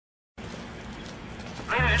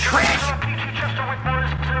Trash!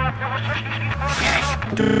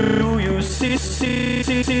 Do you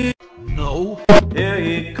see? No. Here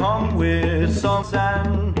he come with some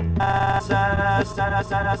sand.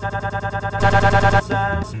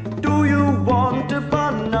 Do you want a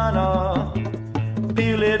banana?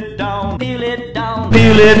 Peel it down, peel it down,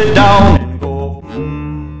 peel it down, and go.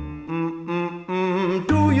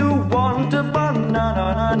 Do you want a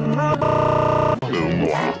banana?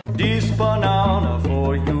 This banana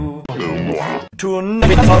for you.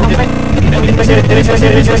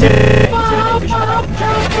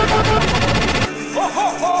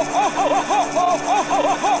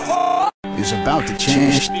 Is about to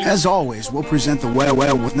change. As always, we'll present the well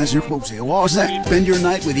with Nazir Boopsy. Spend your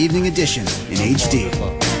night with Evening Edition in HD.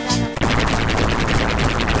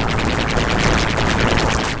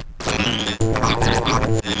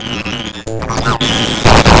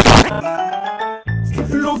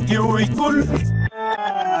 Look, you equal.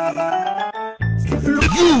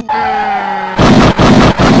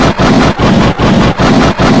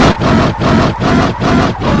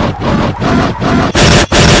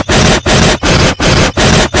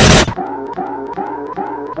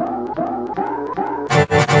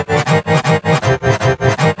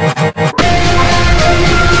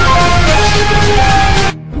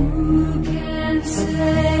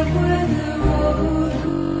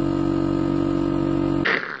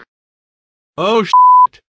 Oh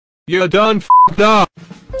shit! You done f***ed up!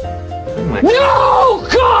 No,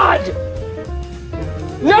 God!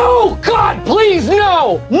 No, God, please,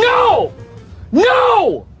 no! No!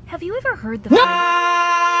 No! Have you ever heard the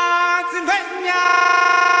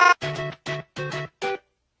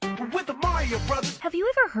With the Mario Brothers. Have you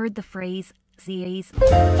ever heard the phrase Z's?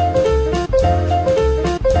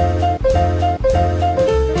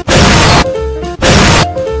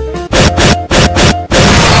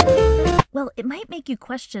 Well, it might make you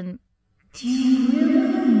question, do you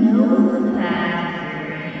really know the fact?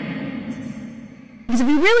 Because if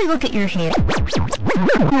we really look at your hand,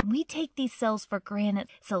 we take these cells for granted.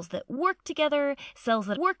 Cells that work together, cells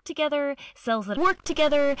that work together, cells that work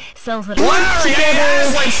together, cells that work together,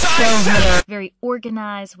 cells that are very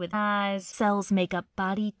organized with eyes. Cells make up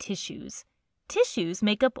body tissues. Tissues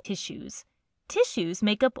make up tissues. Tissues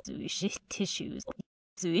make up tissues.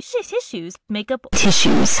 Tissues make up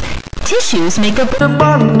tissues. Tissues make up The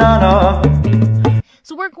banana.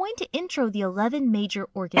 So we're going to intro the 11 major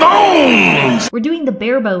organs. Bones! We're doing the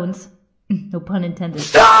bare bones. No pun intended.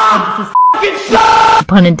 Stop! Stop!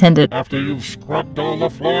 Pun intended. After you've scrubbed all the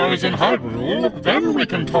floors in Hyrule, then we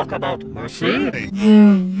can talk about mercy.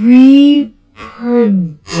 The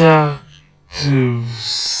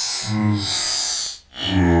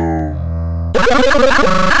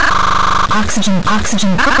Oxygen, oxygen,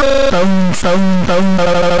 bone, bone, bone,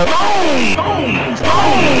 bone.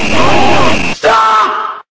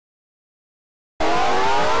 Stop!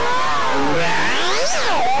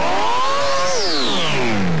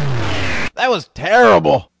 That was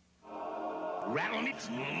terrible!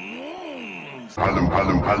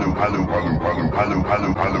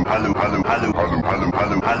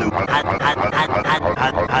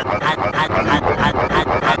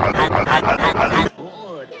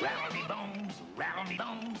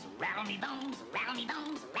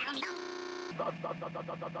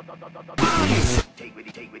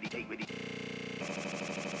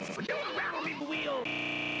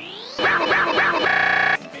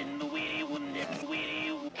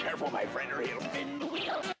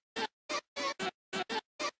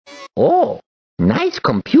 Oh, nice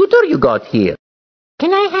computer you got here.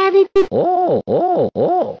 Can I have it? Oh, oh,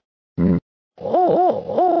 oh.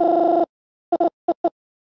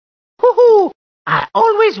 I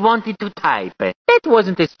always wanted to type. That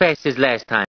wasn't as fast as last time.